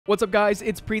What's up, guys?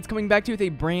 It's Priets coming back to you with a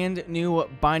brand new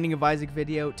Binding of Isaac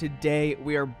video. Today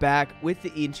we are back with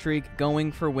the Eat streak,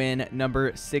 going for win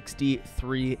number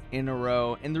 63 in a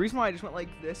row. And the reason why I just went like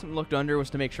this and looked under was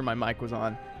to make sure my mic was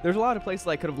on. There's a lot of places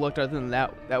I could have looked other than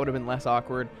that. That would have been less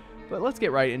awkward. But let's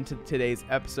get right into today's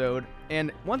episode.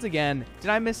 And once again, did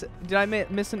I miss an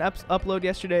upload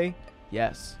yesterday?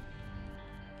 Yes.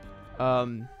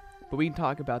 But we can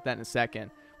talk about that in a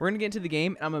second. We're going to get into the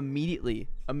game, and I'm immediately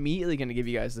going to give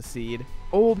you guys the seed.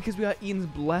 Oh, because we got Eden's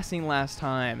Blessing last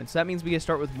time, and so that means we get to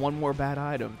start with one more bad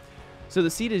item. So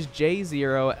the seed is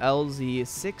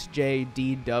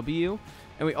J0LZ6JDW,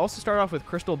 and we also start off with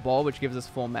Crystal Ball, which gives us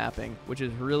full mapping, which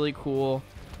is really cool.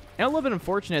 And a little bit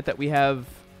unfortunate that we have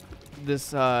this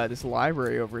this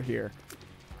library over here.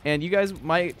 And you guys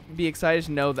might be excited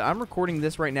to know that I'm recording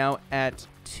this right now at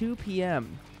 2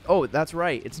 p.m. Oh, that's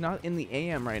right. It's not in the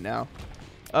AM right now.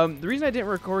 The reason I didn't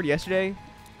record yesterday,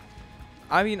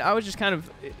 I mean, I was just kind of,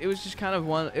 it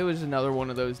was another one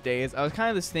of those days. I was kind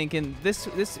of just thinking this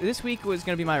week was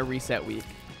going to be my reset week.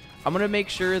 I'm going to make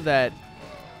sure that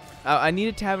I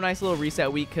needed to have a nice little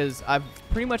reset week because I've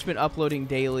pretty much been uploading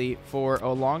daily for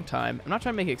a long time. I'm not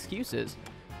trying to make excuses.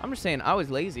 I'm just saying I was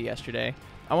lazy yesterday.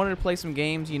 I wanted to play some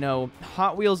games, you know.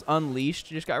 Hot Wheels Unleashed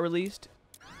just got released.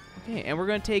 Okay, and we're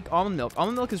going to take Almond Milk.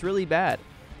 Almond Milk is really bad,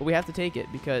 but we have to take it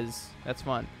because that's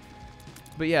fun.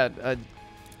 But yeah, the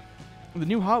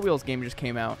new Hot Wheels game just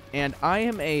came out, and I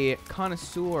am a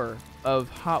connoisseur of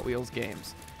Hot Wheels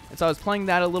games. And so I was playing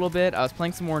that a little bit. I was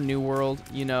playing some more New World,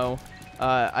 you know.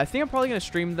 I think I'm probably going to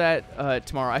stream that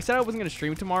tomorrow. I said I wasn't going to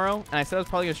stream tomorrow, and I said I was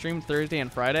probably going to stream Thursday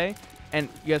and Friday. And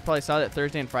you guys probably saw that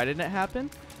Thursday and Friday didn't happen.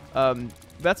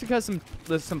 That's because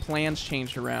some plans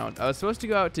changed around. I was supposed to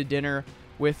go out to dinner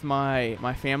with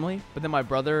my family, but then my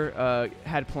brother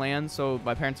had plans, so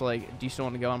my parents were like, do you still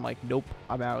want to go? I'm like, nope,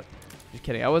 I'm out. Just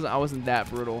kidding. I wasn't that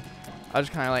brutal. I was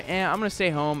just kind of like, I'm gonna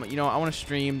stay home, you know. I want to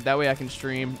stream, that way I can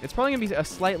stream. It's probably gonna be a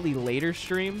slightly later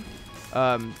stream,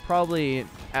 probably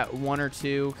at 1 or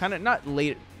 2, kind of not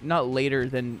later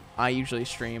than I usually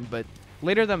stream, but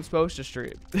later than I'm supposed to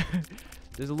stream.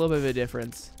 There's a little bit of a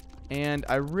difference. And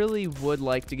I really would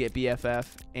like to get BFF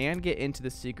and get into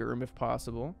the secret room if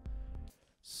possible.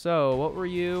 So, what were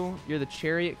you? You're the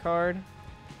Chariot card.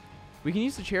 We can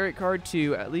use the Chariot card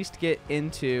to at least get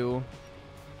into...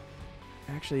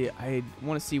 Actually, I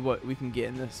want to see what we can get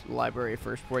in this library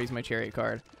first before I use my Chariot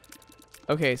card.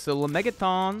 Okay, so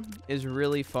Megathon is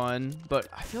really fun, but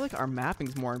I feel like our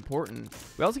mapping's more important.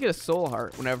 We also get a Soul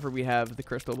Heart whenever we have the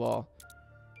Crystal Ball.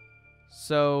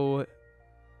 So...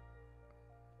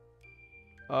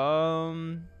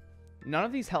 none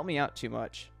of these help me out too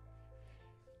much.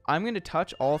 I'm going to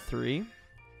touch all 3,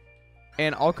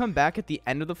 and I'll come back at the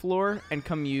end of the floor and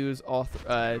come use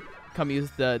the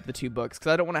 2 books,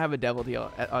 because I don't want to have a devil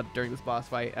deal during this boss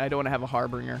fight. I don't want to have a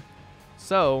Harbinger.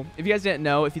 So, if you guys didn't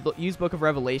know, if you use Book of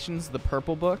Revelations, the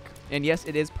purple book, and yes,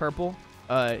 it is purple.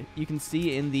 You can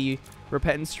see in the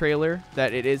Repentance trailer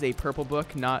that it is a purple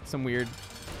book, not some weird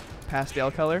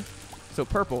pastel color. So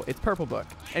purple, it's purple book.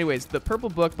 Anyways, the purple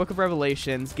book, Book of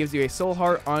Revelations, gives you a Soul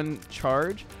Heart on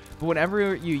charge. But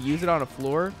whenever you use it on a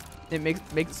floor, it makes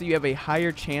it so you have a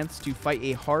higher chance to fight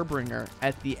a Harbinger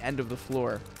at the end of the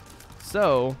floor.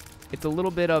 So it's a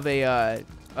little bit of a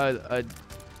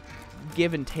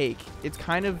give and take. It's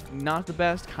kind of not the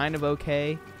best, kind of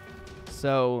okay.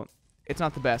 So it's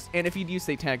not the best. And if you use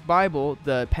Satanic Bible,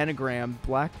 the Pentagram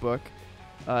Black Book,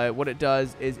 what it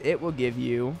does is it will give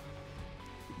you...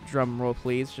 Drum roll,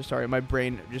 please. Just sorry, my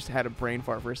brain just had a brain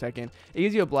fart for a second. It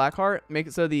gives you a Black Heart, make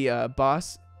it so the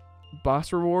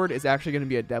boss reward is actually going to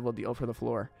be a devil deal for the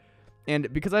floor.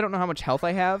 And because I don't know how much health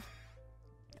I have,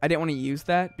 I didn't want to use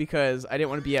that because I didn't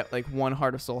want to be at like 1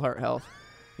 heart of Soul Heart health.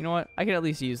 You know what? I can at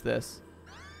least use this.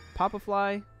 Pop a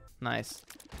Fly, nice.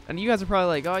 And you guys are probably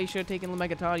like, oh, you should have taken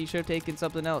Megaton. You should have taken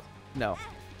something else. No,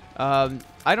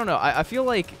 I don't know. I feel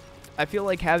like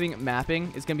having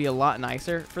mapping is going to be a lot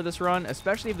nicer for this run,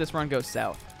 especially if this run goes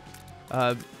south.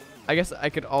 I guess I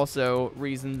could also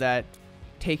reason that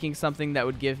taking something that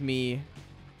would give me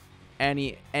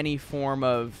any form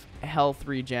of health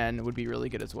regen would be really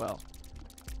good as well.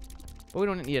 But we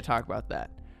don't need to talk about that.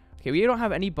 Okay, we don't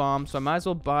have any bombs, so I might as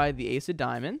well buy the Ace of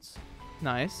Diamonds.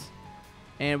 Nice.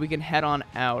 And we can head on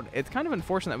out. It's kind of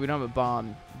unfortunate that we don't have a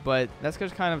bomb, but that's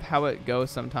just kind of how it goes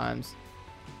sometimes.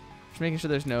 Just making sure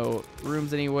there's no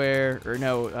rooms anywhere or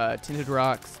no tinted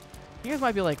rocks. You guys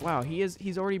might be like, wow,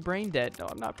 he's already brain dead. No,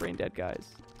 I'm not brain dead, guys.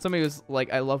 Somebody was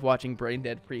like, I love watching brain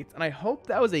dead Priets, and I hope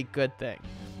that was a good thing.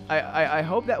 I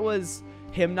hope that was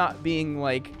him not being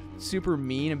like super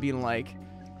mean and being like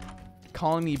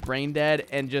calling me brain dead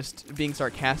and just being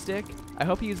sarcastic. I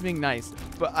hope he was being nice,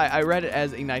 but I read it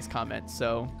as a nice comment.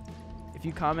 So if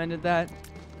you commented that,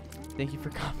 thank you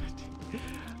for commenting.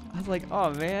 I was like,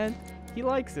 oh man, he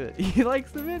likes it. He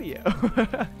likes the video.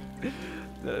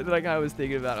 Like I was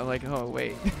thinking about it. I'm like, oh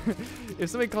wait, if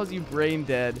somebody calls you brain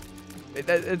dead,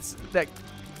 that's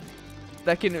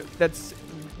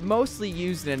mostly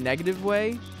used in a negative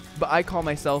way, but I call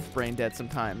myself brain dead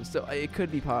sometimes, so it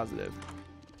could be positive.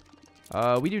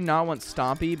 We do not want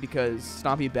Stompy because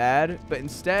Stompy bad, but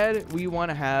instead we want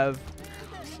to have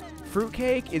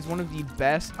fruitcake. Is one of the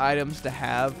best items to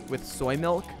have with soy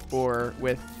milk or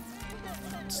with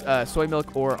soy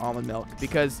milk or almond milk,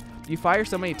 because you fire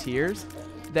so many tiers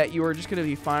that you are just going to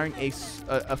be firing a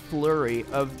flurry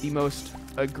of the most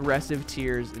aggressive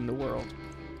tiers in the world.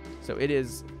 So it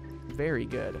is very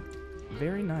good.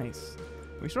 Very nice.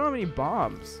 We still don't have any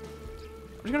bombs.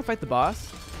 We're just going to fight the boss,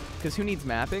 because who needs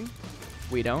mapping?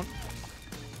 We don't.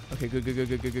 Okay, good.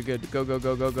 Go. Go.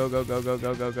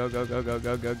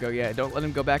 Yeah, don't let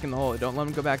him go back in the hole. Don't let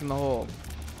him go back in the hole.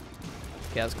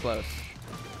 Okay, that's close.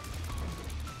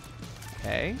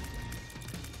 Okay.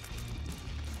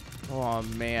 Oh,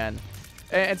 man.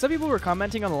 And some people were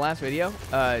commenting on the last video,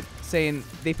 saying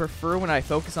they prefer when I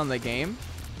focus on the game.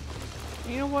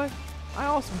 You know what? I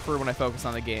also prefer when I focus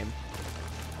on the game.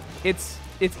 It's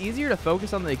easier to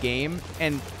focus on the game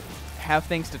and have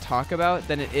things to talk about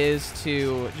than it is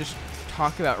to just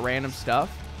talk about random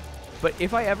stuff. But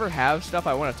if I ever have stuff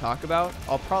I want to talk about,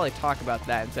 I'll probably talk about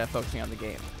that instead of focusing on the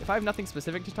game. If I have nothing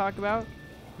specific to talk about,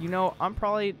 you know, I'm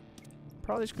probably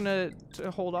just gonna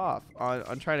hold off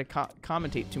on trying to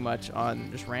commentate too much on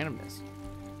just randomness.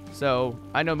 So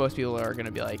I know most people are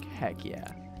gonna be like, heck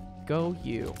yeah, go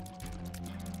you,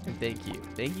 and thank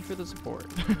you for the support.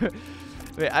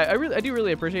 I do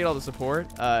really appreciate all the support.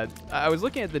 I was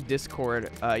looking at the Discord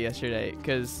yesterday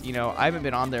because, you know, I haven't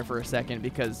been on there for a second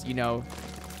because, you know,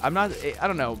 I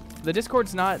don't know, the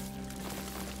Discord's not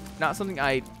something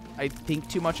I think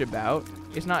too much about.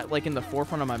 It's not like in the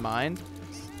forefront of my mind.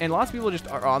 And lots of people just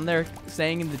are on there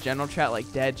saying in the general chat,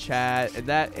 like, dead chat and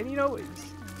that. And, you know,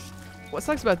 what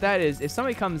sucks about that is if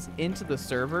somebody comes into the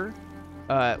server,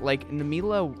 like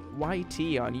Namila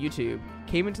YT on YouTube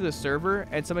came into the server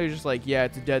and somebody was just like, yeah,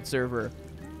 it's a dead server.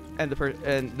 And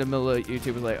Namila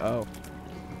YouTube was like, oh.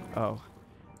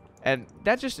 And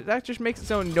that just makes it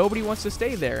so nobody wants to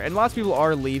stay there. And lots of people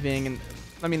are leaving. And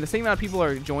I mean, the same amount of people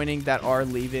are joining that are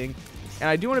leaving. And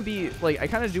I do want to be, like, I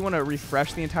kind of do want to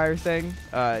refresh the entire thing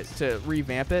to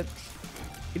revamp it.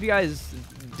 If you guys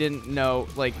didn't know,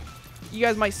 like, you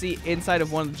guys might see inside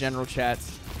of one of the general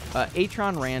chats,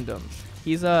 Atron Random.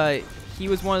 He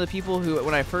was one of the people who,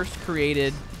 when I first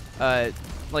created,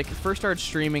 like, first started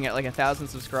streaming at, like, 1,000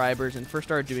 subscribers and first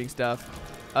started doing stuff,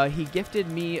 he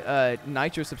gifted me a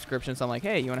Nitro subscription. So I'm like,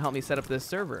 hey, you want to help me set up this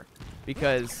server?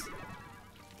 Because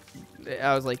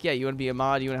I was like, yeah, you want to be a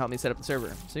mod? You want to help me set up the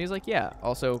server? So he's like, yeah.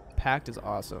 Also, Pact is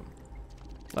awesome.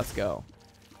 Let's go.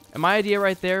 And my idea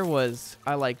right there was,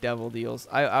 I like devil deals.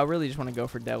 I really just want to go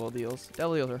for devil deals.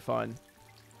 Devil deals are fun.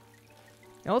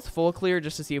 Now let's full clear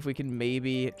just to see if we can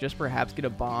maybe, just perhaps, get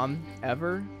a bomb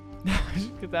ever.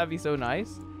 Because that'd be so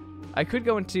nice. I could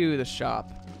go into the shop.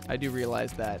 I do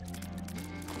realize that.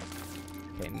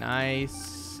 Okay,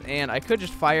 nice. And I could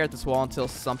just fire at this wall until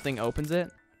something opens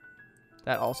it.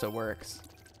 That also works.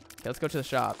 Okay, let's go to the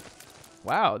shop.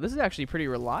 Wow, this is actually pretty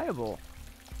reliable.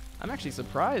 I'm actually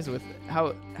surprised with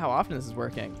how often this is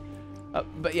working.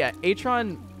 But yeah,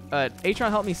 Atron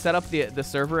helped me set up the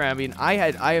server. I mean, I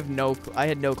had no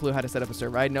clue how to set up a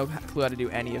server. I had no clue how to do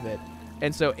any of it.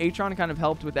 And so Atron kind of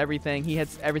helped with everything. He had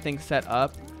everything set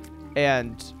up,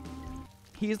 and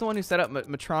he's the one who set up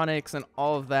Matronics and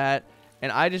all of that.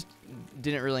 And I just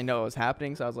didn't really know what was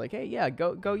happening, so I was like, hey, yeah,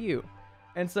 go you.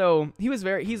 And so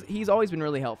he's always been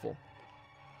really helpful.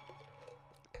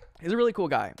 He's a really cool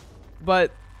guy.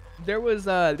 But there was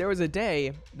a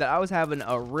day that I was having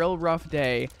a real rough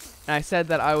day, and I said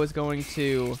that I was going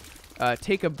to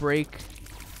take a break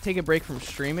from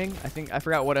streaming. I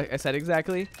forgot what I said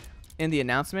exactly in the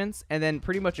announcements, and then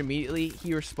pretty much immediately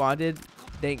he responded,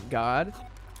 "Thank God."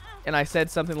 And I said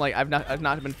something like, I've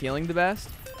not been feeling the best.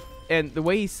 And the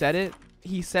way he said it,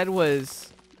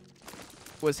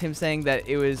 was him saying that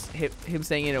it was him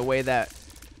saying it in a way that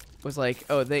was like,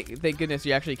 oh, thank goodness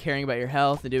you're actually caring about your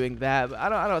health and doing that. But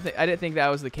I didn't think that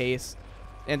was the case.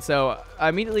 And so I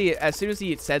immediately, as soon as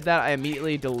he said that, I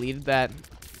immediately deleted that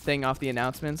thing off the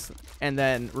announcements and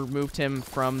then removed him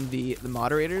from the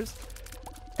moderators.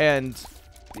 And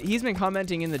he's been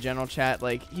commenting in the general chat,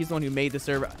 like, he's the one who made the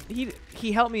server.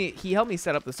 He helped me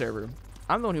set up the server.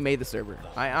 I'm the one who made the server.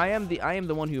 I am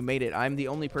the one who made it. I'm the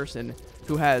only person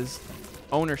who has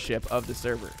ownership of the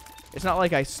server. It's not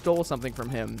like I stole something from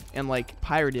him and like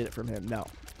pirated it from him. No.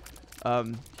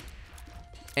 And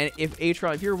if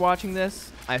Atron, if you're watching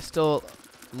this, I still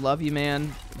love you,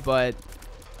 man, but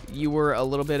you were a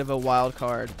little bit of a wild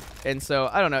card. And so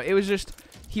I don't know. It was just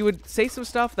he would say some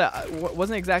stuff that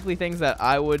wasn't exactly things that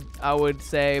I would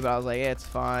say, but I was like, yeah, it's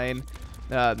fine.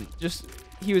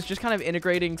 He was just kind of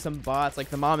integrating some bots, like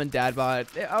the mom and dad bot.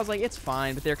 I was like, it's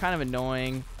fine, but they're kind of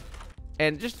annoying.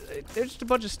 And there's just a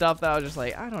bunch of stuff that I was just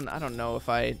like, I don't know if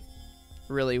I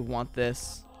really want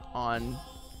this on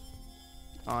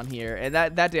here. And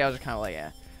that day I was just kind of like,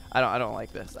 yeah, I don't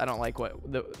like this. I don't like what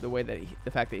the way that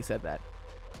the fact that he said that.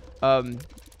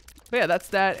 But yeah, that's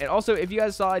that. And also, if you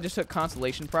guys saw, I just took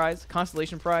Constellation Prize.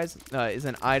 Constellation Prize is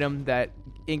an item that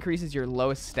increases your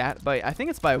lowest stat by, I think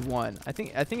it's by 1. I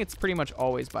think it's pretty much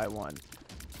always by 1.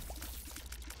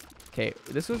 Okay,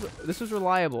 this was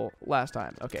reliable last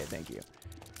time. Okay, thank you.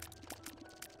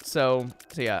 So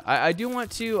yeah, I do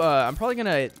want to. I'm probably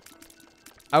gonna.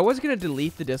 I was gonna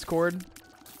delete the Discord.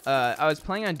 I was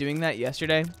planning on doing that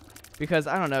yesterday because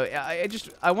I don't know.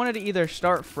 I wanted to either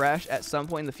start fresh at some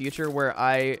point in the future where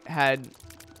I had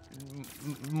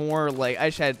more like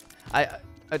at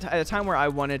a time where I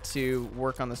wanted to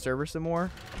work on the server some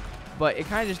more, but it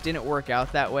kind of just didn't work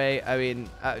out that way. I mean,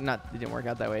 it didn't work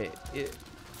out that way.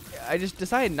 I just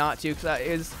decided not to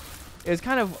because it was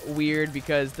kind of weird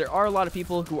because there are a lot of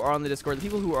people who are on the Discord. The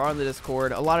people who are on the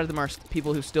Discord, a lot of them are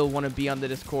people who still want to be on the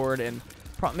Discord and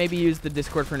maybe use the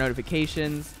Discord for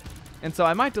notifications. And so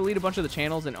I might delete a bunch of the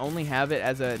channels and only have it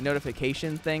as a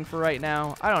notification thing for right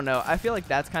now. I don't know. I feel like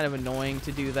that's kind of annoying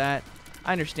to do that.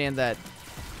 I understand that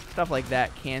stuff like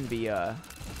that can be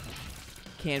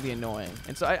annoying.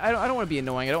 And so I don't want to be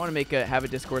annoying. I don't want to have a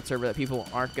Discord server that people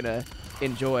aren't going to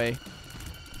enjoy.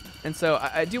 And so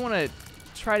I do want to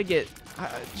try to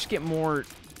just get more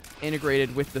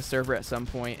integrated with the server at some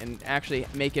point and actually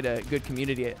make it a good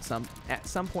community at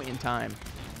some point in time.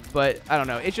 But I don't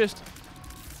know. It's just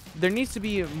there needs to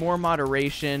be more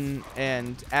moderation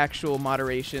and actual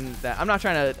moderation. That I'm not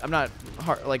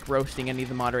like roasting any of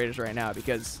the moderators right now,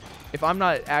 because if I'm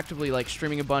not actively like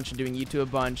streaming a bunch and doing YouTube a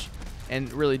bunch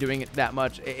and really doing it that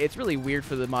much, it's really weird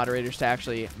for the moderators to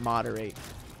actually moderate.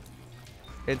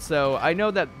 And so I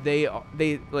know that they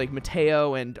like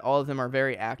Mateo and all of them are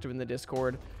very active in the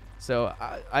Discord. So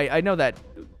I know that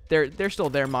they're still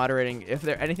there moderating. If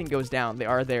anything goes down, they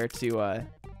are there to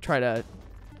try to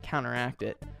counteract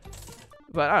it.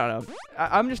 But I don't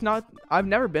know. I've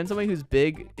never been somebody who's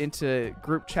big into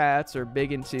group chats or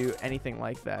big into anything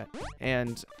like that.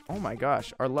 And oh my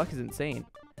gosh, our luck is insane.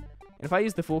 And if I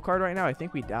use the Fool card right now, I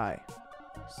think we die.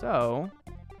 So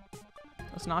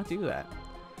let's not do that.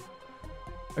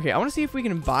 Okay, I want to see if we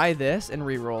can buy this and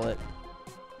re-roll it.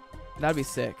 That'd be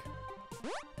sick.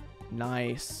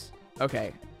 Nice.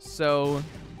 Okay, so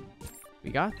we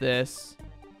got this.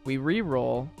 We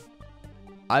re-roll.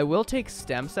 I will take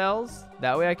stem cells.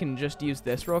 That way I can just use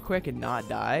this real quick and not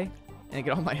die and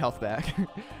get all my health back.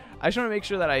 I just want to make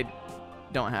sure that I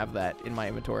don't have that in my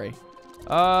inventory.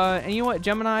 And you know what,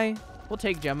 Gemini? We'll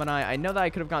take Gemini. I know that I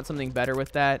could have gotten something better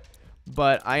with that,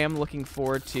 but I am looking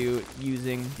forward to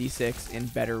using D6 in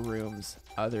better rooms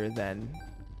other than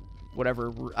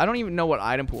whatever. I don't even know what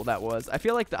item pool that was. I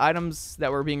feel like the items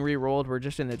that were being re-rolled were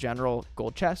just in the general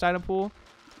gold chest item pool.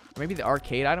 Or maybe the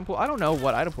arcade item pool. I don't know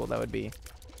what item pool that would be.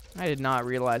 I did not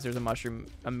realize there's a mushroom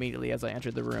immediately as I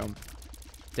entered the room.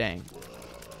 Dang.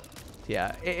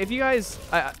 Yeah, if you guys...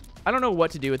 I don't know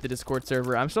what to do with the Discord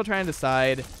server. I'm still trying to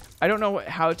decide. I don't know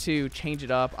how to change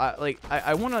it up.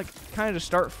 I want to kind of just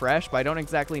start fresh, but I don't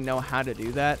exactly know how to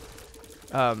do that.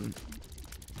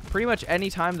 Pretty much any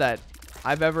time that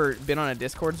I've ever been on a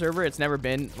Discord server, it's never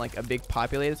been like a big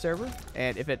populated server.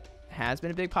 And if it has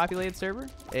been a big populated server,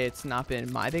 it's not been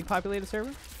my big populated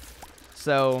server.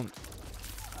 So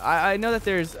I know that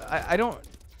there's...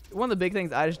 one of the big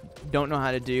things I just don't know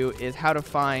how to do is how to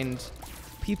find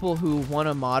people who want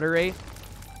to moderate.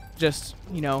 Just,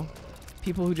 you know,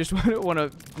 people who just want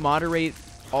to moderate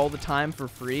all the time for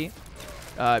free.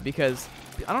 Because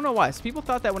I don't know why. So people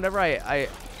thought that whenever I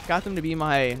got them to be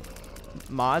my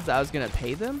mods, I was going to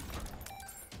pay them.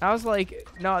 I was like,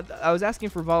 no, I was asking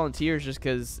for volunteers just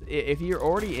because if you're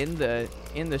already in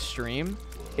the stream,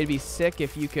 it'd be sick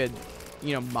if you could,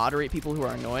 you know, moderate people who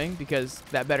are annoying, because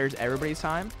that betters everybody's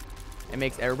time. It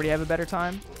makes everybody have a better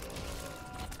time.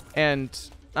 And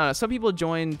I don't know, some people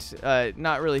joined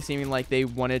not really seeming like they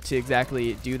wanted to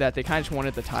exactly do that. They kind of just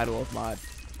wanted the title of mod.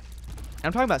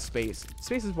 I'm talking about Space.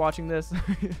 Space is watching this.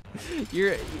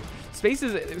 Space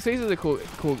is a cool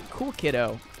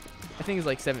kiddo. I think he's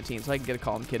like 17, so I can get to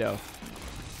call him kiddo.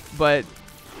 But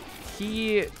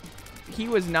he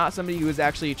was not somebody who was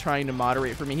actually trying to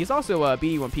moderate for me. He's also a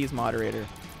BD1P's moderator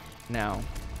now.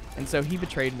 And so he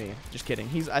betrayed me. Just kidding.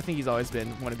 I think he's always been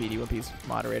one of BD1P's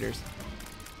moderators.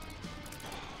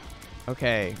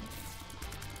 Okay.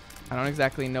 I don't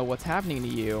exactly know what's happening to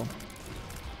you,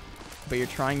 but you're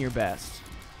trying your best.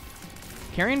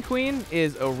 Carrion Queen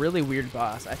is a really weird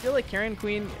boss. I feel like Carrion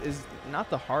Queen is not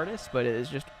the hardest, but it is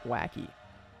just wacky.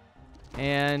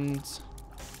 And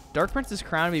Dark Prince's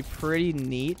crown would be pretty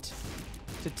neat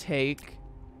to take,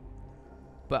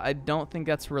 but I don't think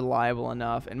that's reliable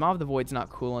enough. And Maw of the Void's not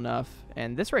cool enough.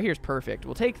 And this right here is perfect.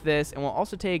 We'll take this, and we'll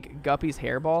also take Guppy's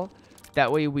Hairball.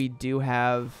 That way we do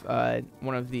have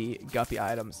one of the Guppy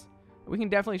items. We can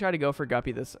definitely try to go for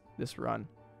Guppy this run.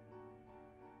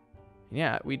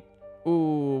 Yeah,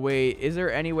 ooh, wait. Is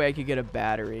there any way I could get a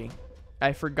battery?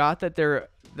 I forgot that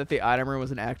the item room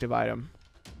was an active item.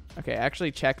 Okay, I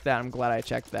actually checked that. I'm glad I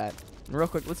checked that. And real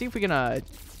quick, let's see if we can,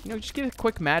 just get a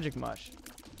quick magic mush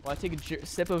while I take a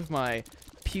sip of my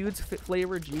Pewds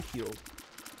flavored G Fuel.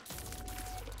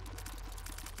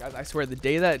 Guys, I swear, the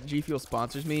day that G Fuel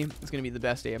sponsors me is going to be the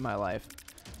best day of my life.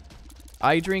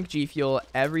 I drink G Fuel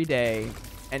every day,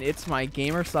 and it's my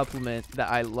gamer supplement that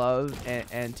I love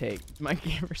and take. My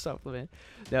gamer supplement.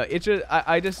 No, it's just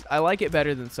I like it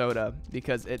better than soda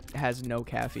because it has no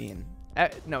caffeine.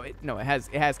 It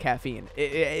has caffeine.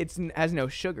 It has no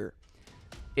sugar.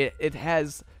 It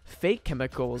has fake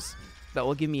chemicals that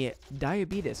will give me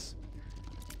diabetes.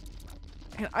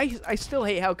 And I still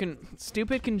hate how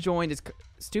stupid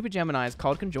Gemini is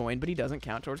called conjoined, but he doesn't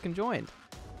count towards conjoined.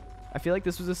 I feel like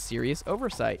this was a serious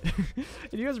oversight. And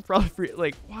you guys are probably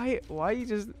like, why are you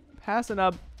just passing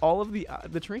up all of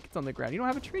the trinkets on the ground? You don't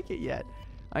have a trinket yet.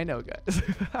 I know, guys.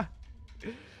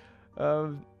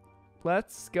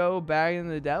 Let's go back in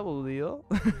the devil deal.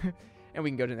 And we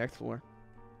can go to the next floor.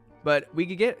 But we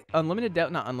could get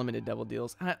not unlimited devil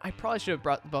deals. I probably should have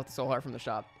bought the soul heart from the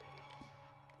shop.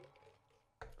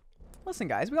 Listen,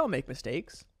 guys, we all make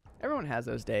mistakes. Everyone has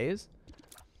those days.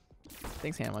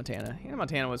 Thanks, Hannah Montana. Hannah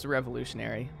Montana was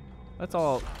revolutionary. Let's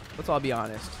all be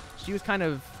honest. She was kind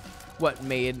of what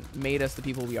made us the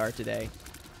people we are today.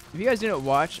 If you guys didn't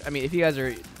watch, I mean, if you guys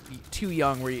are too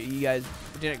young where you guys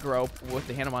didn't grow up with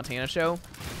the Hannah Montana show,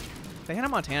 the Hannah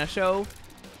Montana show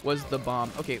was the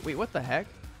bomb. Okay, wait, what the heck?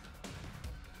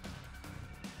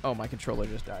 Oh, my controller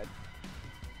just died.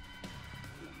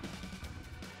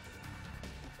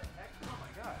 Oh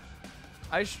my gosh.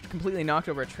 I just completely knocked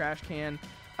over a trash can.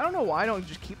 I don't know why I don't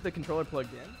just keep the controller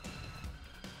plugged in.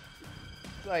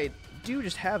 I do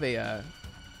just have the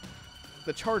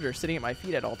charger sitting at my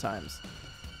feet at all times.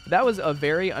 That was a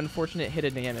very unfortunate hit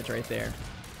of damage right there.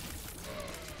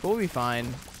 But we'll be fine.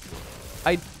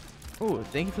 Oh,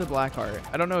 thank you for the black heart.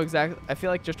 I don't know exactly. I feel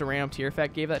like just a random tier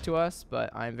effect gave that to us,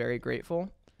 but I'm very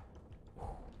grateful.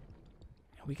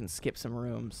 We can skip some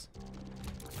rooms.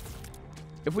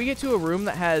 If we get to a room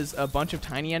that has a bunch of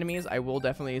tiny enemies, I will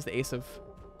definitely use the Ace of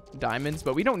Diamonds,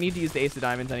 but we don't need to use the Ace of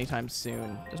Diamonds anytime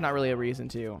soon. There's not really a reason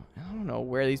to. I don't know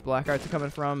where these black hearts are coming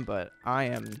from, but I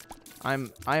am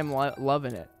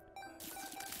loving it.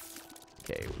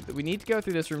 Okay, we need to go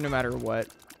through this room no matter what.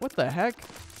 What the heck?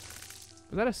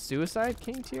 Was that a Suicide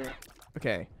King tier?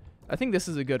 Okay, I think this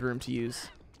is a good room to use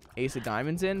Ace of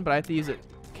Diamonds in, but I have to use it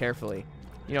carefully.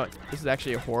 You know what? This is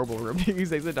actually a horrible room to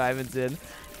use Ace of Diamonds in.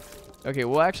 Okay,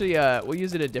 we'll actually, we'll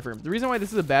use it a different... The reason why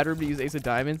this is a bad room to use Ace of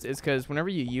Diamonds is because whenever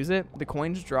you use it, the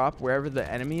coins drop wherever the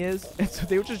enemy is. And so if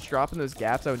they would just drop in those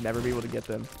gaps, I would never be able to get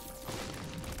them.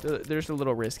 So they're just a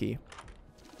little risky.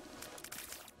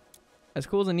 As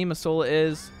cool as Anima Sola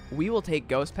is, we will take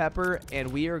Ghost Pepper,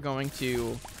 and we are going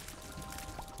to...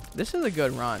 This is a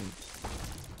good run.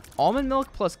 Almond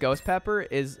Milk plus Ghost Pepper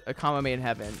is a combo made in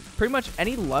heaven. Pretty much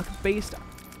any luck-based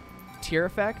tier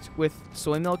effect with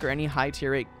Soy Milk or any high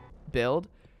tier rate build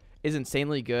is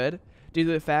insanely good due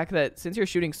to the fact that since you're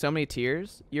shooting so many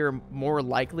tiers, you're more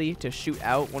likely to shoot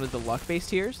out one of the luck-based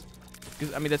tiers.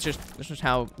 Because I mean, that's just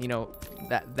how, you know,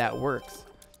 that works.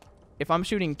 If I'm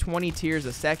shooting 20 tiers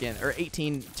a second or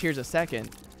 18 tiers a second,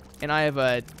 and I have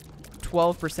a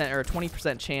 12% or a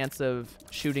 20% chance of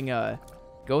shooting a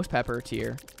Ghost Pepper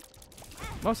tier,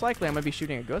 most likely I'm gonna be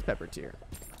shooting a Ghost Pepper tier,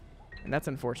 and that's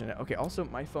unfortunate. Okay, also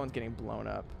my phone's getting blown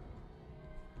up.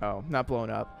 Oh, not blown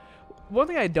up. One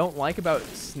thing I don't like about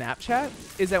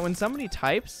Snapchat is that when somebody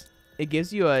types, it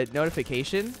gives you a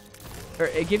notification, or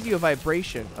it gives you a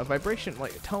vibration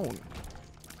like a tone.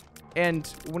 And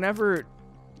whenever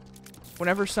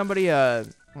somebody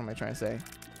What am I trying to say?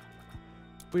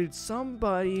 Would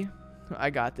somebody... I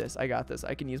got this. I got this.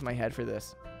 I can use my head for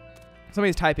this.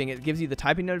 Somebody's typing. It gives you the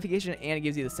typing notification and it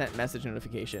gives you the sent message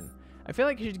notification. I feel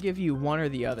like it should give you one or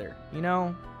the other. You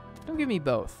know? Don't give me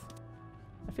both.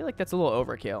 I feel like that's a little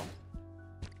overkill.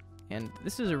 And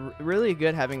this is really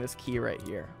good having this key right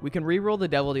here. We can re-roll the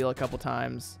devil deal a couple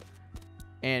times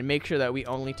and make sure that we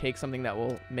only take something that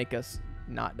will make us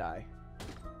not die.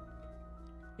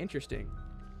 Interesting.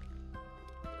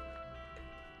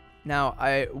 Now,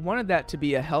 I wanted that to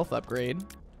be a health upgrade,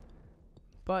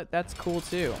 but that's cool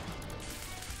too.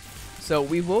 So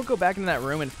we will go back into that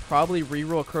room and probably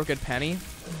re-roll Crooked Penny,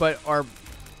 but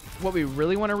what we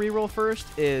really want to re-roll first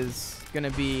is going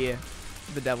to be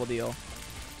the Devil Deal.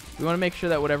 We want to make sure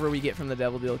that whatever we get from the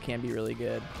Devil Deal can be really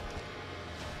good.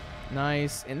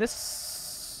 Nice. And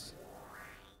this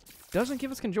doesn't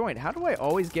give us Conjoined. How do I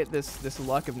always get this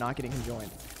luck of not getting Conjoined?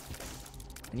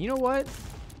 And you know what?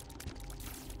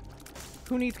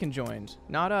 Who needs Conjoined?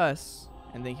 Not us.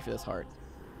 And thank you for this heart.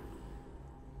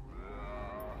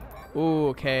 Ooh,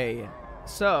 okay.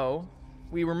 So,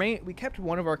 we kept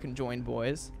one of our Conjoined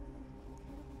boys.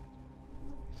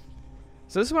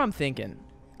 So this is what I'm thinking.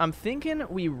 I'm thinking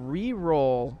we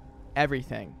re-roll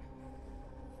everything.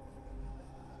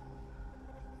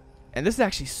 And this is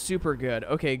actually super good.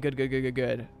 Okay,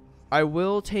 good. I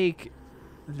will take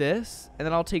this, and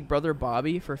then I'll take Brother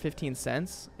Bobby for 15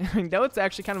 cents. I know it's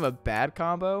actually kind of a bad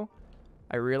combo.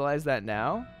 I realize that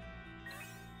now.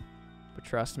 But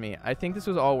trust me, I think this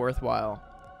was all worthwhile.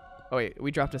 Oh, wait,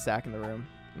 we dropped a sack in the room.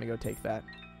 Let me go take that.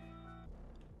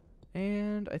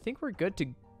 And I think we're good to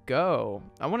go.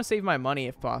 I want to save my money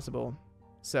if possible.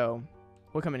 So,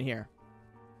 we'll come in here.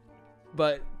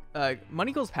 But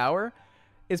Money Equals Power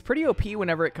is pretty OP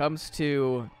whenever it comes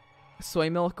to soy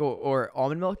milk or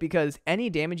almond milk, because any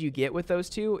damage you get with those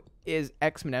two is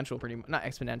exponential, pretty much. Not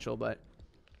exponential, but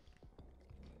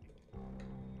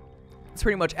it's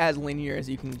pretty much as linear as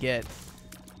you can get.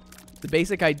 The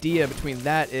basic idea between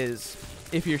that is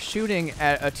if you're shooting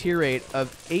at a tear rate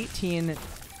of 18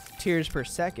 tears per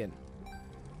second.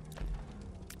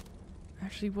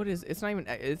 Actually, what is... It's not even...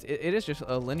 It is just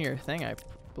a linear thing, I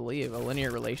believe. A linear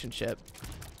relationship.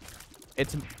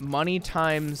 It's money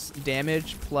times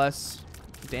damage plus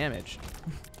damage.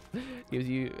 Gives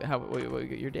you what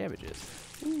your damage is.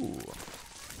 Ooh.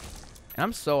 And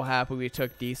I'm so happy we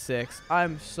took D6.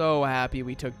 I'm so happy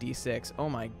we took D6. Oh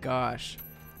my gosh.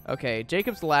 Okay,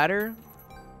 Jacob's Ladder.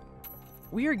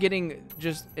 We are getting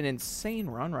just an insane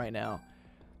run right now.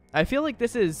 I feel like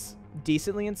this is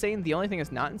decently insane. The only thing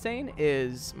that's not insane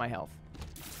is my health.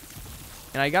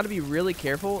 And I got to be really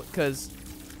careful because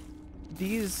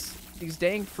these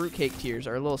dang fruitcake tiers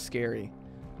are a little scary.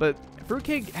 But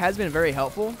fruitcake has been very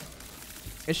helpful.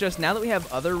 It's just now that we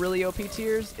have other really OP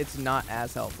tiers, it's not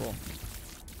as helpful.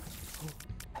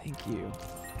 Thank you.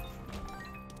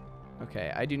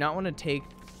 Okay, I do not want to take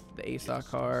the ASOC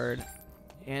card.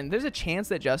 And there's a chance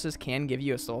that Justice can give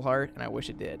you a soul heart, and I wish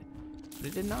it did. But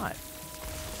it did not.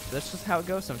 That's just how it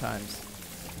goes sometimes.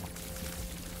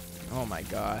 Oh my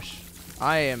gosh.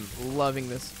 I am loving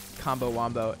this combo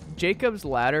wombo. Jacob's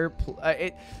Ladder,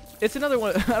 it's another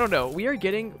one. I don't know. We are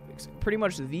getting pretty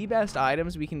much the best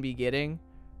items we can be getting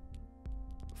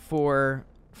for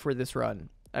this run.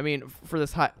 I mean, for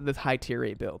this high tier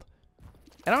rate build.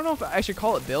 I don't know if I should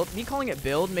call it build. Me calling it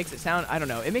build makes it sound, I don't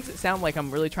know. It makes it sound like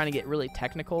I'm really trying to get really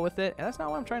technical with it, and that's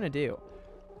not what I'm trying to do.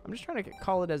 I'm just trying to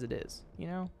call it as it is, you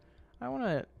know? I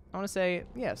want to say,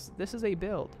 yes, this is a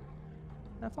build.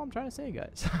 That's all I'm trying to say,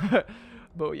 guys.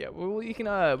 But yeah, we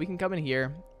can come in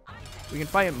here. We can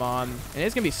fight Mom, and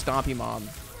it's gonna be Stompy Mom.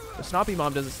 The Stompy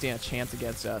Mom doesn't stand a chance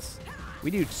against us. We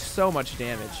do so much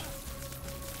damage.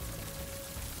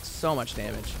 So much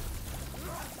damage.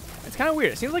 It's kind of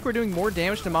weird. It seems like we're doing more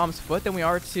damage to Mom's foot than we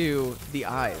are to the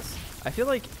eyes. I feel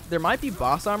like there might be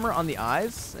boss armor on the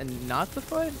eyes and not the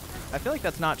foot. I feel like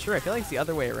that's not true. I feel like it's the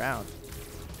other way around.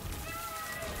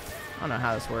 I don't know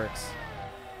how this works.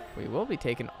 We will be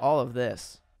taking all of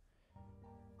this.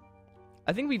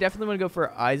 I think we definitely want to go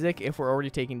for Isaac if we're already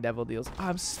taking devil deals.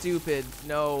 I'm stupid.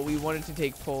 No, we wanted to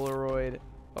take Polaroid.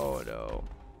 Oh, no.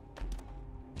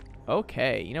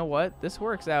 Okay, you know what? This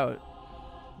works out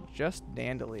just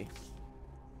dandily.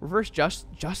 Reverse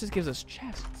Justice gives us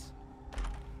chests.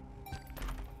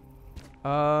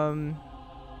 I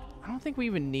don't think we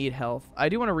even need health. I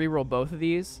do want to reroll both of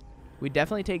these. We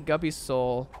definitely take Guppy's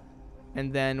Soul,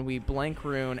 and then we blank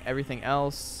rune everything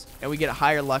else, and we get a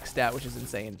higher luck stat, which is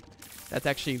insane. That's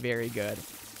actually very good.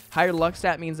 Higher luck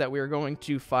stat means that we are going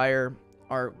to fire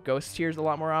our ghost tiers a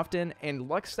lot more often, and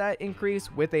luck stat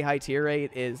increase with a high tier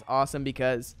rate is awesome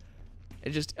because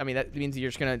It just, I mean, that means you're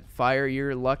just going to fire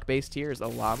your luck-based tiers a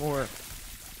lot more.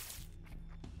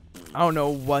 I don't know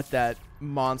what that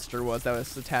monster was that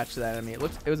was attached to that enemy. It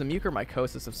was a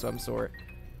mucormycosis of some sort.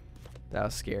 That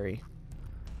was scary.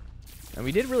 And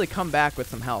we did really come back with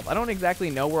some health. I don't exactly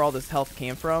know where all this health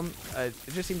came from. It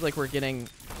just seems like we're getting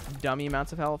dummy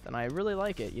amounts of health, and I really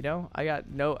like it, you know? I got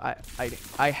no,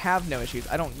 I have no issues.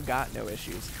 I don't got no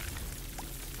issues.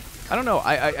 I don't know.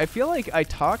 I feel like I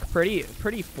talk pretty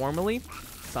formally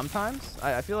sometimes.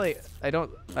 I feel like I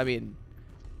don't, I mean,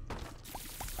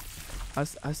 I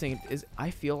was thinking,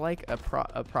 I feel like a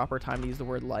proper time to use the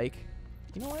word like.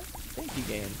 You know what? Thank you,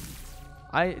 game.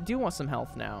 I do want some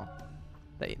health now.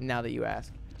 Now that you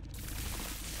ask.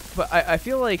 But I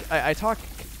feel like I talk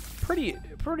pretty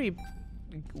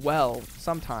well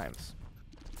sometimes.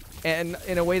 And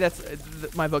in a way that's,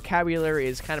 my vocabulary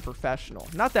is kind of professional.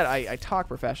 Not that I talk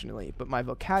professionally, but my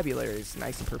vocabulary is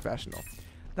nice and professional.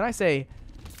 Then I say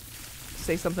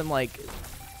something like,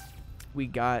 we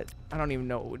got, I don't even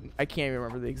know, I can't even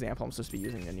remember the example I'm supposed to be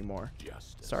using anymore.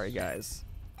 Sorry, guys.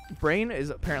 Brain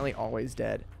is apparently always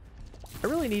dead. I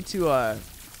really need to,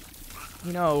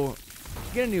 you know,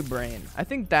 get a new brain. I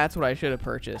think that's what I should have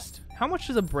purchased. How much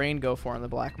does a brain go for on the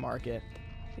black market?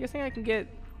 You guys think I can get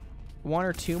 1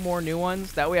 or 2 more new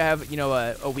ones? That way I have, you know,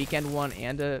 a weekend one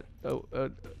and a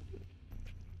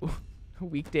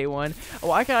weekday one.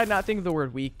 Why can I not think of the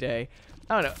word weekday?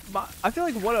 I don't know. I feel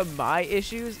like one of my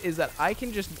issues is that I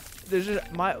can just, there's just,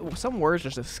 some words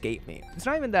just escape me. It's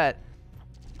not even that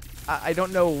I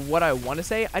don't know what I want to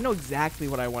say. I know exactly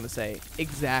what I want to say.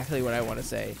 Exactly what I want to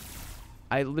say.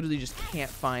 I literally just can't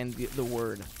find the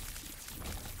word.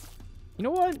 You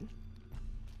know what?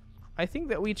 I think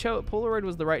that we chose Polaroid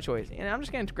was the right choice. And I'm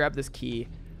just going to grab this key.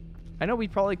 I know we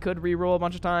probably could re-roll a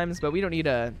bunch of times, but we don't need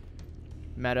a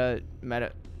max,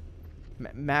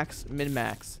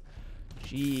 min-max.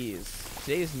 Jeez.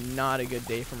 Today is not a good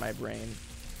day for my brain.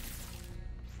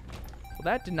 Well,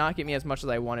 that did not get me as much as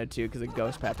I wanted to because of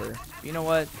Ghost Pepper. But you know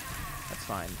what? That's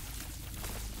fine.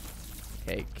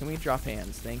 Okay, can we drop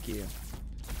hands? Thank you.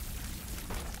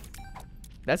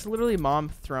 That's literally Mom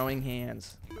throwing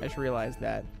hands. I just realized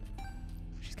that.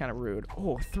 She's kind of rude.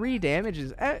 Oh, 3 damage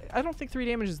is... I don't think 3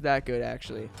 damage is that good,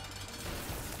 actually.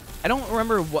 I don't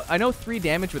remember what... I know 3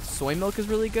 damage with soy milk is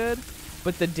really good,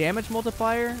 but the damage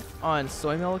multiplier on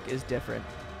soy milk is different.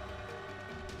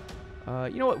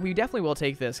 You know what? We definitely will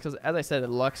take this, because as I said, the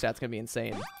luck stat's going to be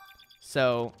insane.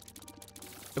 So,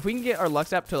 if we can get our luck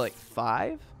stat up to, like,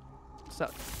 5? So,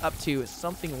 up to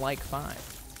something like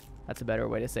 5. That's a better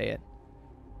way to say it.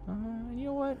 You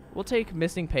know what? We'll take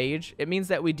missing page. It means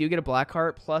that we do get a black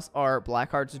heart, plus our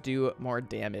black hearts do more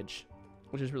damage,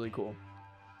 which is really cool.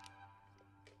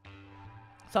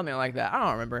 Something like that. I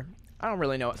don't remember. I don't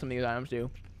really know what some of these items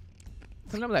do.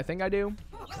 Sometimes I think I do.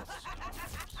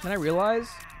 Then I realize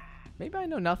maybe I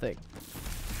know nothing.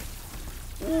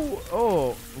 Ooh,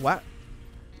 oh, what?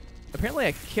 Apparently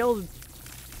I killed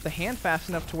the hand fast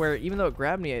enough to where even though it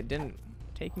grabbed me, it didn't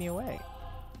take me away.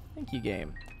 Thank you,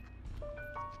 game.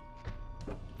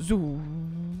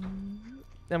 Zoom.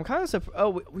 I'm kind of surprised.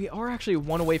 Oh, we are actually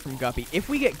 1 away from Guppy. If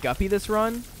we get Guppy this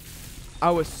run,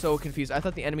 I was so confused. I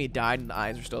thought the enemy died and the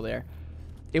eyes are still there.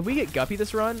 If we get Guppy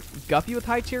this run, Guppy with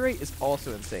high tier rate is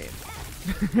also insane.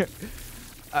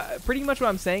 Pretty much what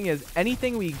I'm saying is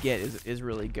anything we get is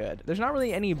really good. There's not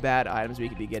really any bad items we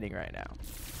could be getting right now.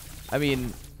 I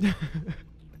mean,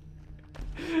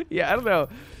 yeah, I don't know.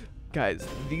 Guys,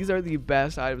 these are the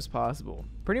best items possible.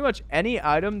 Pretty much any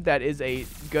item that is a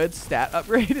good stat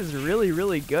upgrade is really,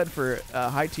 really good for a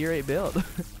high tier 8 build.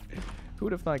 Who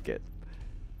would have thunk it?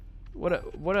 What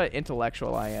a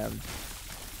intellectual I am.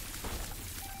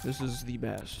 This is the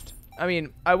best. I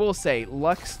mean, I will say,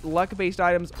 luck-based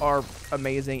items are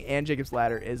amazing, and Jacob's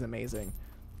Ladder is amazing.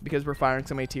 Because we're firing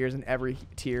so many tiers, and every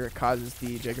tier causes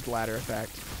the Jacob's Ladder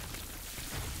effect.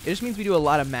 It just means we do a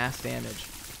lot of mass damage,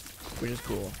 which is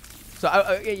cool.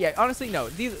 So, yeah, honestly, no.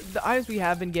 The items we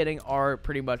have been getting are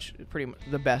pretty much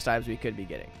the best items we could be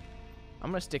getting.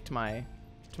 I'm going to stick to my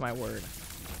word.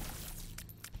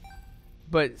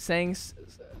 But saying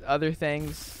other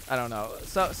things, I don't know.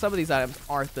 So, some of these items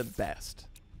aren't the best.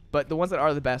 But the ones that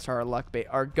are the best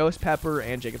are Ghost Pepper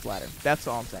and Jacob's Ladder. That's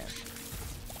all I'm saying.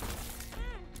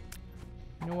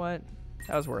 You know what?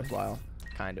 That was worthwhile.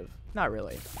 Kind of. Not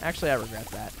really. Actually, I regret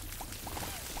that.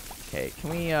 Okay, can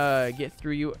we get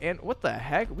through you? And what the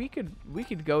heck? We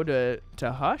could go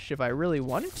to Hush if I really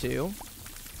wanted to.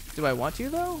 Do I want to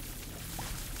though?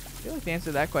 I feel like the answer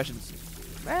to that question is,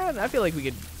 man, I feel like we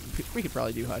could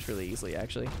probably do Hush really easily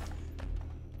actually.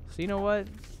 So you know what?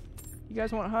 You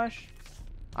guys want Hush?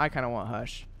 I kind of want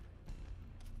Hush.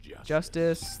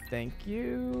 Justice. Thank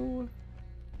you.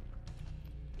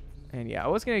 And yeah, I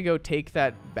was going to go take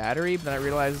that battery, but then I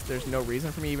realized there's no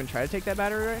reason for me to even try to take that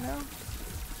battery right now.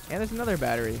 And there's another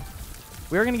battery.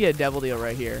 We're going to get a devil deal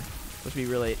right here, which would be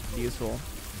really useful.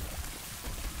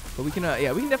 But we can,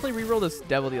 yeah, we can definitely reroll this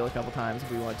devil deal a couple times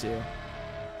if we want to.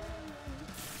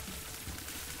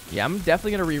 Yeah, I'm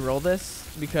definitely going to reroll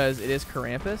this because it is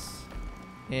Krampus.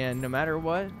 And no matter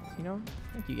what, you know,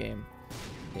 thank you, game.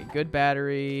 Okay, good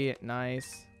battery.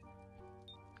 Nice.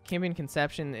 Cambion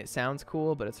Conception, it sounds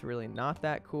cool, but it's really not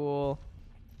that cool.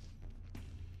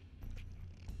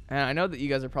 And I know that you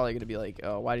guys are probably going to be like,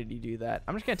 oh, why did you do that?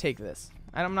 I'm just going to take this.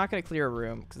 I'm not going to clear a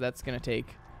room because that's going to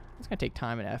take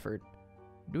time and effort.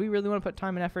 Do we really want to put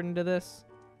time and effort into this?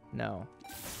 No.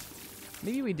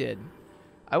 Maybe we did.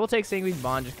 I will take Sanguine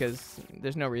Bond just because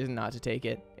there's no reason not to take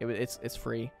it. It's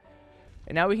free.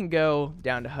 And now we can go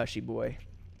down to Hushy Boy.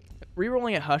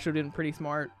 Rerolling at Hush would have been pretty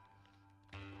smart.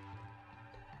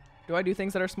 Do I do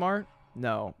things that are smart?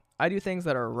 No. I do things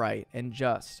that are right and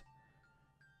just.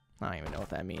 I don't even know what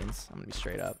that means. I'm going to be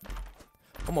straight up.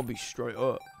 I'm going to be straight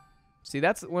up. See,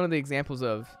 that's one of the examples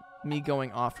of me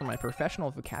going off from my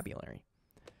professional vocabulary.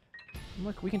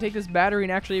 Look, we can take this battery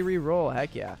and actually re-roll.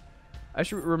 Heck yeah. I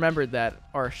should remember that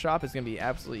our shop is going to be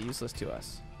absolutely useless to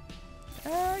us.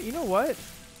 You know what?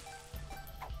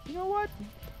 You know what?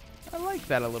 I like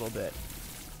that a little bit.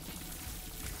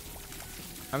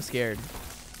 I'm scared.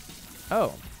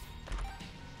 Oh.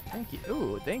 Thank you.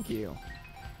 Ooh, thank you.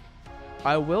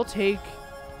 I will take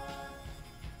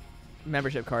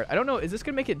membership card. I don't know. Is this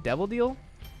going to make it Devil Deal?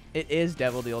 It is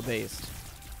Devil Deal based.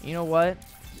 You know what?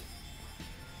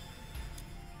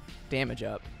 Damage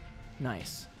up.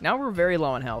 Nice. Now we're very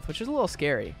low on health, which is a little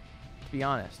scary, to be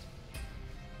honest.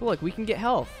 But look, we can get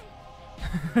health.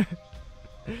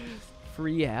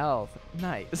 Free health.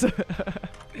 Nice.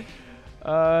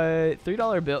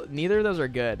 $3 bill. Neither of those are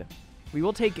good. We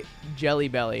will take Jelly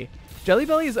Belly. Jelly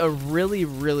Belly is a really,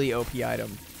 really OP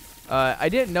item. I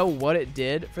didn't know what it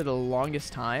did for the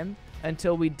longest time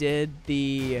until we did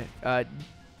the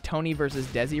Tony versus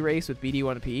Desi race with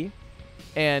BD1P.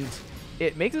 And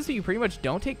it makes it so you pretty much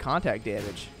don't take contact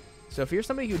damage. So if you're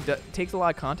somebody who takes a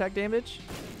lot of contact damage,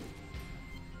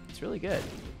 it's really good.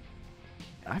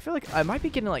 I feel like I might be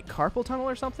getting like carpal tunnel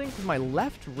or something because my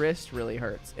left wrist really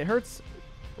hurts. It hurts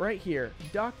right here.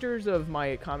 Doctors of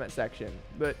my comment section,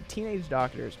 but teenage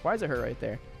doctors. Why does it hurt right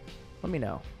there? Let me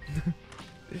know.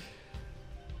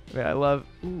 Man, I love...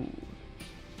 Ooh.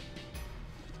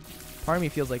 Part of me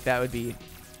feels like that would be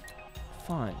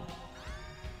fun.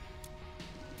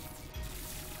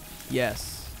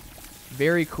 Yes.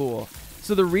 Very cool.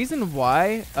 So the reason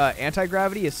why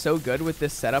anti-gravity is so good with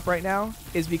this setup right now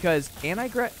is because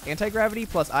anti-gravity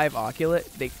plus Eye of Oculate,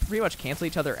 they pretty much cancel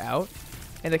each other out,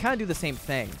 and they kind of do the same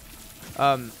thing.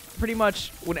 Pretty much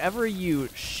whenever you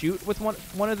shoot with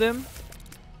one of them,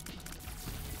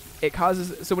 it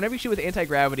causes... So whenever you shoot with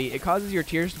anti-gravity, it causes your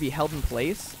tears to be held in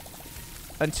place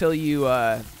until you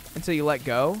let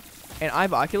go. And Eye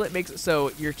of Oculate makes it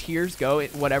so your tears go in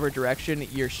whatever direction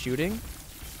you're shooting.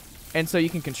 And so you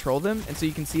can control them. And so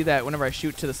you can see that whenever I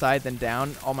shoot to the side, then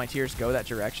down, all my tears go that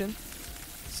direction.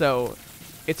 So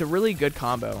it's a really good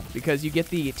combo because you get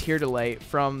the tear delay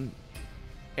from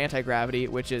anti-gravity,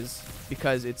 which is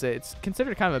because it's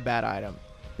considered kind of a bad item.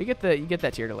 You get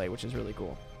that tear delay, which is really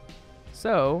cool.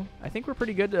 So I think we're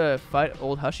pretty good to fight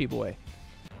old Hushy Boy.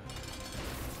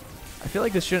 I feel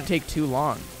like this shouldn't take too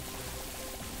long.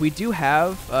 We do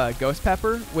have Ghost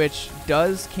Pepper, which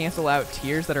does cancel out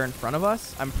tears that are in front of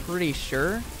us, I'm pretty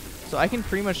sure. So I can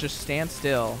pretty much just stand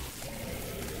still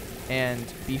and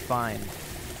be fine.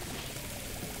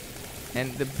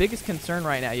 And the biggest concern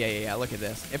right now... Yeah, look at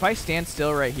this. If I stand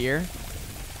still right here,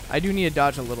 I do need to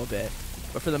dodge a little bit.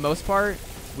 But for the most part,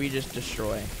 we just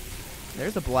destroy.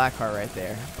 There's a black heart right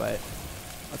there, but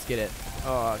let's get it.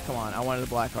 Oh, come on. I wanted the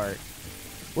black heart.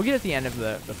 We'll get it at the end of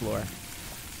the floor.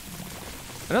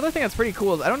 Another thing that's pretty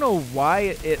cool is I don't know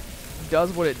why it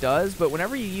does what it does, but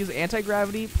whenever you use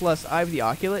anti-gravity plus Eye of the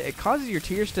Oculate, it causes your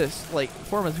tears to like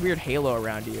form this weird halo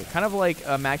around you, kind of like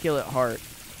Immaculate Heart,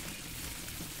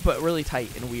 but really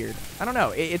tight and weird. I don't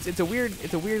know. It's a weird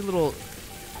little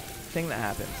thing that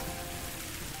happens.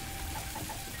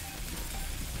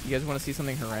 You guys want to see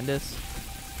something horrendous?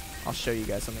 I'll show you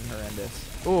guys something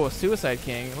horrendous. Oh, Suicide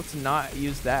King. Let's not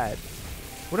use that.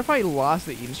 What if I lost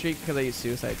the Eden streak because I used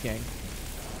Suicide King?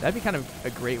 That'd be kind of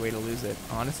a great way to lose it,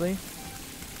 honestly.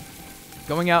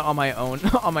 Going out on my own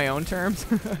on my own terms.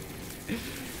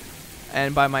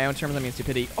 And by my own terms I mean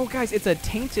stupidity. Oh guys, it's a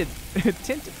tainted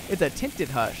it's a tinted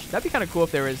Hush. That'd be kind of cool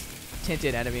if there was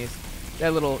tinted enemies.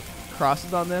 That little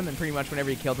crosses on them, and pretty much whenever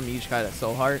you killed them, you each got a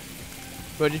soul heart.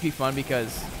 But it would just be fun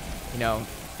because, you know,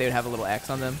 they would have a little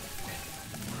X on them.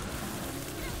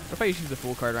 What if I just use the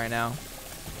Fool card right now?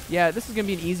 Yeah, this is going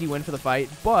to be an easy win for the fight,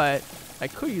 but I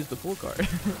could use the Fool card.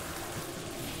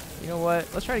 You know what?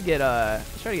 Let's try to get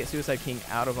Suicide King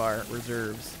out of our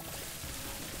reserves.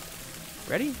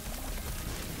 Ready?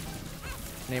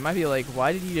 And you might be like,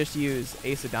 why did you just use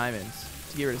Ace of Diamonds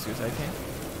to get rid of Suicide King?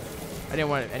 I didn't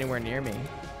want it anywhere near me.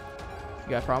 You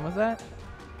got a problem with that?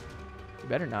 You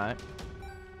better not.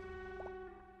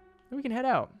 Then we can head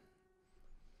out.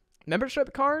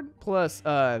 Membership card plus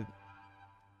Pound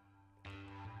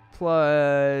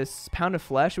of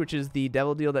Flesh, which is the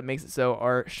devil deal that makes it so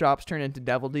our shops turn into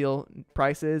devil deal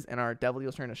prices and our devil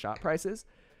deals turn into shop prices,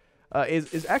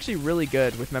 is actually really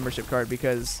good with membership card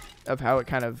because of how it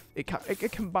kind of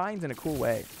it combines in a cool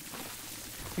way.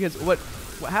 Because what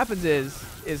happens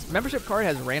is membership card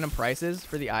has random prices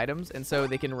for the items, and so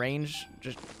they can range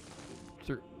just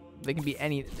through. They can be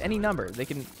any number.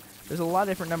 There's a lot of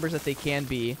different numbers that they can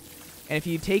be. And if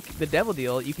you take the devil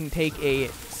deal, you can take a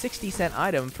 60-cent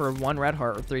item for 1 red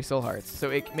heart or 3 soul hearts. So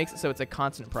it makes it so it's a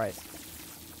constant price.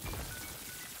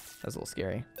 That's a little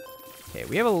scary. Okay,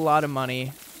 we have a lot of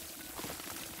money.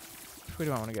 Where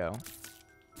do I want to go?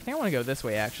 I think I want to go this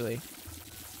way, actually.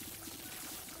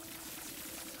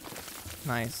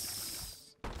 Nice.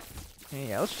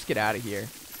 Yeah, let's just get out of here.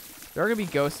 There are going to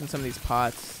be ghosts in some of these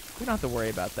pots. We don't have to worry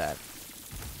about that.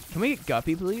 Can we get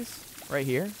Guppy, please? Right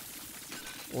here.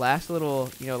 Last little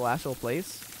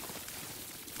place.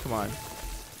 Come on.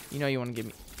 You know you want to give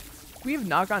me. We have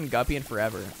not gotten Guppy in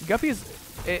forever. Guppy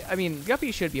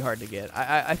should be hard to get.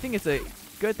 I think it's a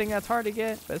good thing that's hard to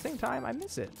get, but at the same time, I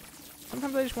miss it.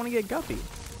 Sometimes I just want to get Guppy.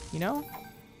 You know?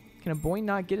 Can a boy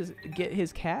not get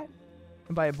his cat?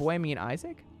 And by a boy, I mean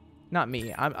Isaac? Not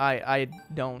me. I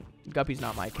don't. Guppy's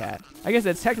not my cat. I guess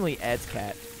that's technically Ed's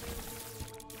cat.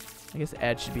 I guess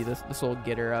Ed should be the sole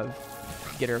getter of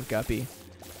Guppy.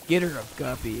 Getter of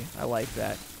Guppy. I like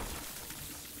that.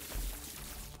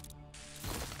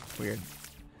 Weird.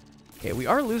 Okay, we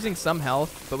are losing some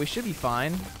health, but we should be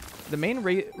fine. The main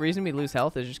reason we lose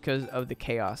health is just because of the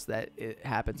chaos that it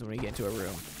happens when we get into a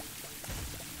room.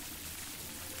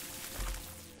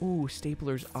 Ooh,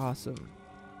 Stapler's awesome.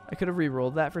 I could have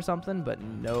re-rolled that for something, but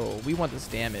no. We want this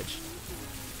damage.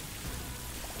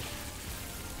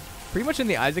 Pretty much in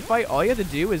the Isaac fight, all you have to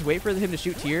do is wait for him to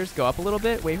shoot tears, go up a little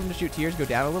bit, wait for him to shoot tears, go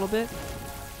down a little bit,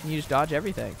 and you just dodge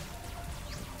everything.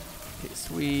 Okay,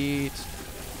 sweet.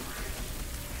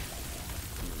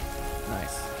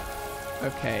 Nice.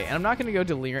 Okay, and I'm not going to go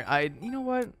Delirium. You know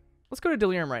what? Let's go to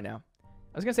Delirium right now.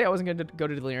 I was going to say I wasn't going to go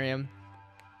to Delirium,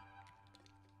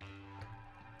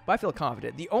 but I feel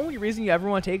confident. The only reason you ever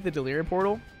want to take the Delirium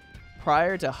portal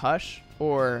prior to Hush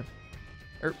or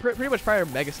pretty much prior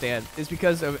to Mega Stand is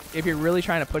because of if you're really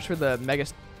trying to push for the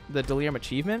Delirium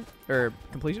achievement or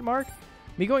completion mark.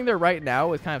 Me going there right now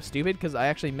was kind of stupid because I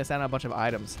actually missed out on a bunch of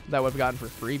items that would have gotten for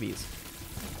freebies.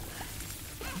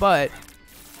 But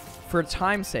for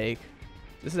time's sake,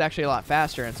 this is actually a lot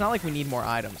faster, and it's not like we need more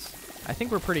items. I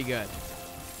think we're pretty good.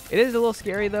 It is a little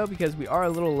scary though because we are a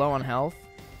little low on health.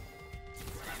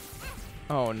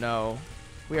 Oh no,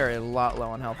 we are a lot low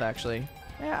on health actually.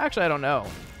 Yeah, actually I don't know.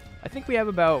 I think we have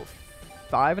about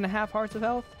 5.5 hearts of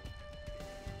health,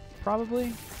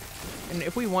 probably. And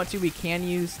if we want to, we can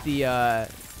use the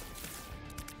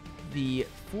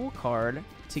Fool card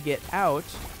to get out.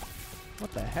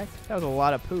 What the heck? That was a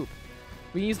lot of poop.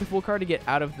 We can use the Fool card to get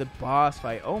out of the boss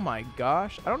fight. Oh my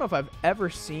gosh. I don't know if I've ever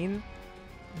seen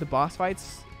the boss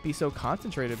fights be so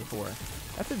concentrated before.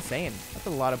 That's insane. That's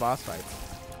a lot of boss fights.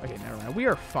 Okay, never mind. We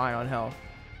are fine on health.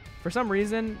 For some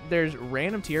reason, there's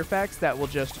random tier effects that will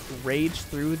just rage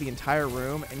through the entire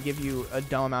room and give you a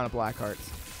dumb amount of black hearts.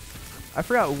 I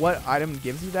forgot what item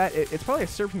gives you that. It's probably a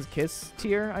Serpent's Kiss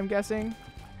tier, I'm guessing.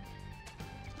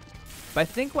 But I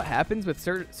think what happens with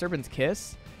Serpent's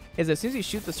Kiss is as soon as you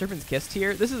shoot the Serpent's Kiss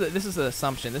tier, this is an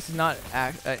assumption. This is not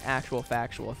an actual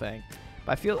factual thing.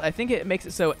 But I think it makes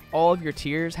it so all of your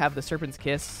tiers have the Serpent's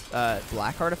Kiss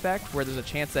black heart effect, where there's a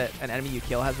chance that an enemy you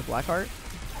kill has a black heart.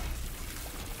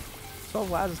 12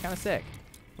 lives is kind of sick.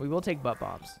 We will take butt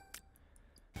bombs.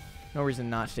 No reason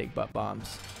not to take butt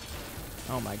bombs.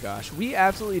 Oh my gosh. We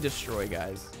absolutely destroy,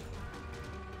 guys.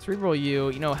 Cerebral U.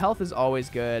 You know, health is always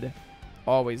good.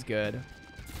 Always good.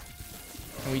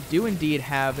 And we do indeed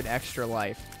have an extra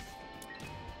life.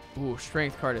 Ooh,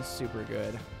 strength card is super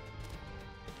good.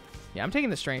 Yeah, I'm taking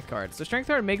the strength card. So strength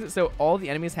card makes it so all the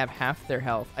enemies have half their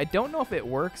health. I don't know if it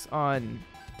works on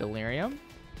Delirium,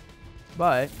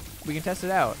 but we can test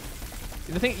it out.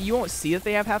 The thing, you won't see that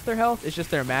they have half their health. It's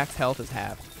just their max health is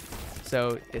half.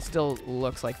 so it still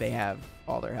looks like they have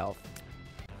all their health.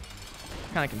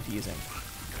 Kind of confusing.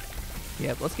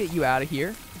 Yeah, let's get you out of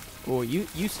here. Oh, you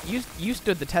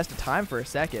stood the test of time for a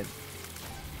second.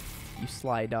 You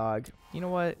sly dog. You know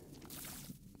what?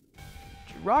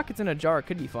 Rockets in a jar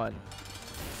could be fun.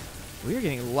 We're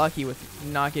getting lucky with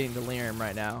not getting Delirium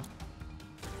right now.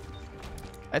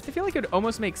 I feel like it would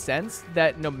almost make sense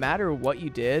that no matter what you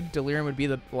did, Delirium would be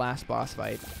the last boss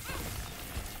fight.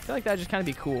 I feel like that'd just kind of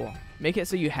be cool. Make it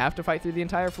so you have to fight through the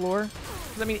entire floor.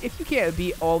 Because, I mean, if you can't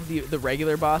beat all the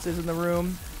regular bosses in the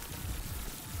room,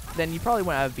 then you probably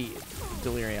want to beat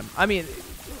Delirium. I mean,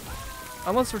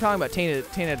 unless we're talking about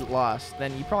Tainted Lost,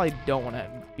 then you probably don't want to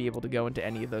be able to go into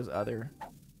any of those other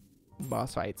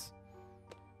boss fights.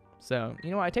 So,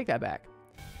 you know what? I take that back.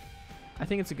 I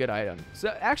think it's a good item.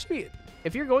 So, actually,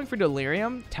 if you're going for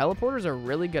Delirium, Teleporter's a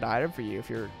really good item for you if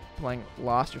you're playing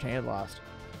Lost or Tainted Lost.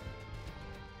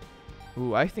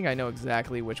 Ooh, I think I know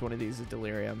exactly which one of these is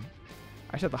Delirium.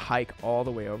 I should have to hike all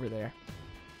the way over there.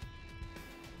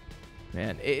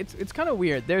 Man, it's kind of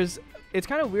weird. It's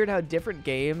kind of weird how different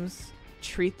games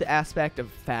treat the aspect of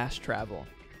fast travel.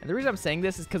 And the reason I'm saying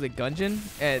this is because of Gungeon.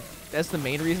 And that's the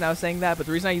main reason I was saying that. But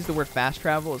the reason I use the word fast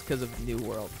travel is because of New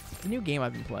World, the new game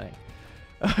I've been playing.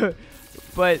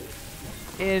 But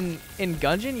in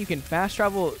Gungeon, you can fast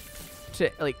travel to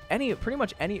like pretty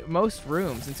much most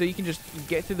rooms, and so you can just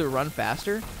get through the run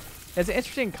faster. It's an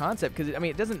interesting concept because I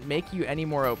mean it doesn't make you any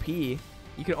more OP. You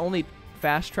can only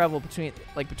fast travel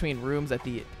between rooms at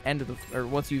the end of or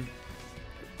once you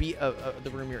beat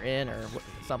the room you're in or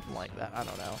something like that. I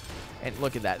don't know. And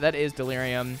look at that. That is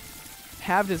Delirium.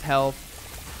 Halved his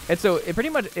health, and so it pretty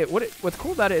much what's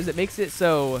cool about it is it makes it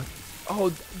so.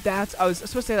 Oh, I was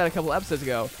supposed to say that a couple episodes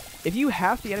ago. If you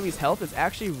half the enemy's health, it's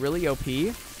actually really OP.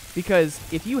 Because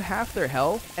if you half their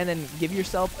health and then give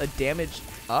yourself a damage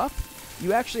up,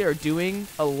 you actually are doing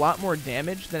a lot more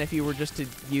damage than if you were just to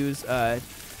use a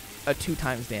 2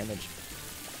 times damage.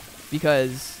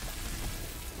 Because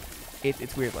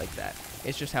it's weird like that.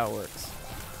 It's just how it works.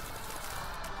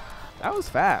 That was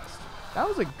fast. That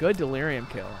was a good Delirium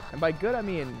kill. And by good, I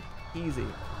mean easy.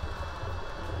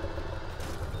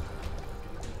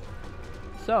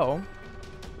 So,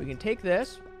 we can take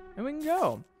this and we can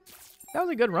go. That was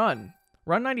a good run.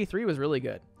 Run 93 was really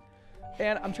good.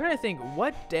 And I'm trying to think,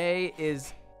 what day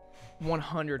is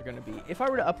 100 going to be? If I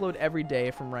were to upload every day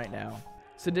from right now.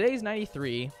 So today's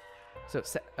 93. So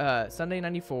Sunday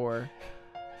 94.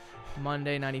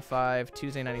 Monday 95.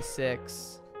 Tuesday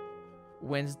 96.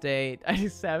 Wednesday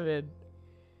 97.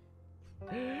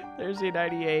 Thursday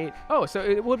 98. Oh, so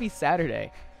it would be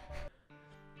Saturday.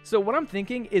 So what I'm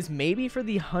thinking is maybe for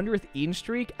the 100th Eden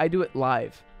streak, I do it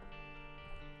live.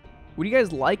 Would you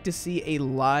guys like to see a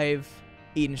live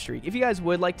Eden streak? If you guys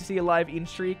would like to see a live Eden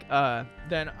streak,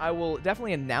 then I will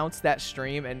definitely announce that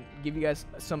stream and give you guys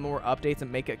some more updates and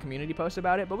make a community post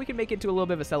about it. But we can make it to a little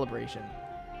bit of a celebration.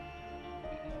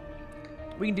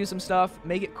 We can do some stuff,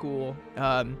 make it cool.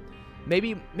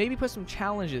 Maybe put some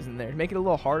challenges in there, make it a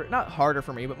little harder, not harder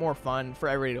for me, but more fun for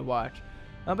everybody to watch.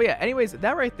 But yeah, anyways,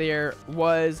 that right there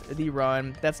was the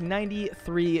run. That's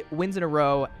 93 wins in a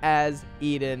row as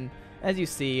Eden. As you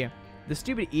see, the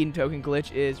stupid Eden token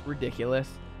glitch is ridiculous.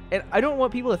 And I don't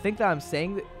want people to think that I'm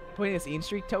saying that putting this Eden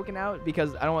streak token out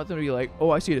because I don't want them to be like, oh,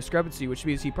 I see a discrepancy, which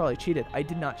means he probably cheated. I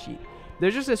did not cheat.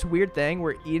 There's just this weird thing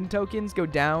where Eden tokens go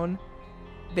down,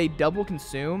 they double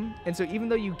consume. And so even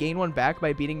though you gain one back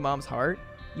by beating Mom's Heart,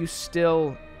 you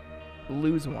still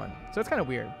lose one. So it's kind of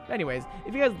weird. Anyways,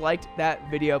 if you guys liked that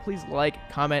video, please like,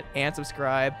 comment, and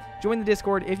subscribe. Join the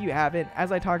Discord if you haven't.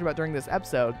 As I talked about during this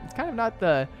episode, it's kind of not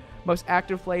the most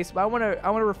active place, but I want to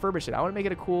refurbish it. I want to make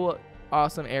it a cool,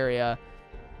 awesome area,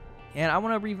 and I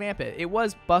want to revamp it. It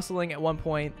was bustling at one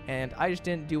point, and I just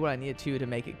didn't do what I needed to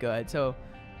make it good. So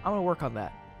I'm gonna work on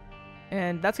that.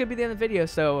 And that's gonna be the end of the video.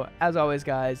 So as always,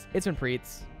 guys, it's been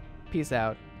Priets. Peace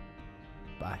out.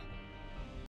 Bye.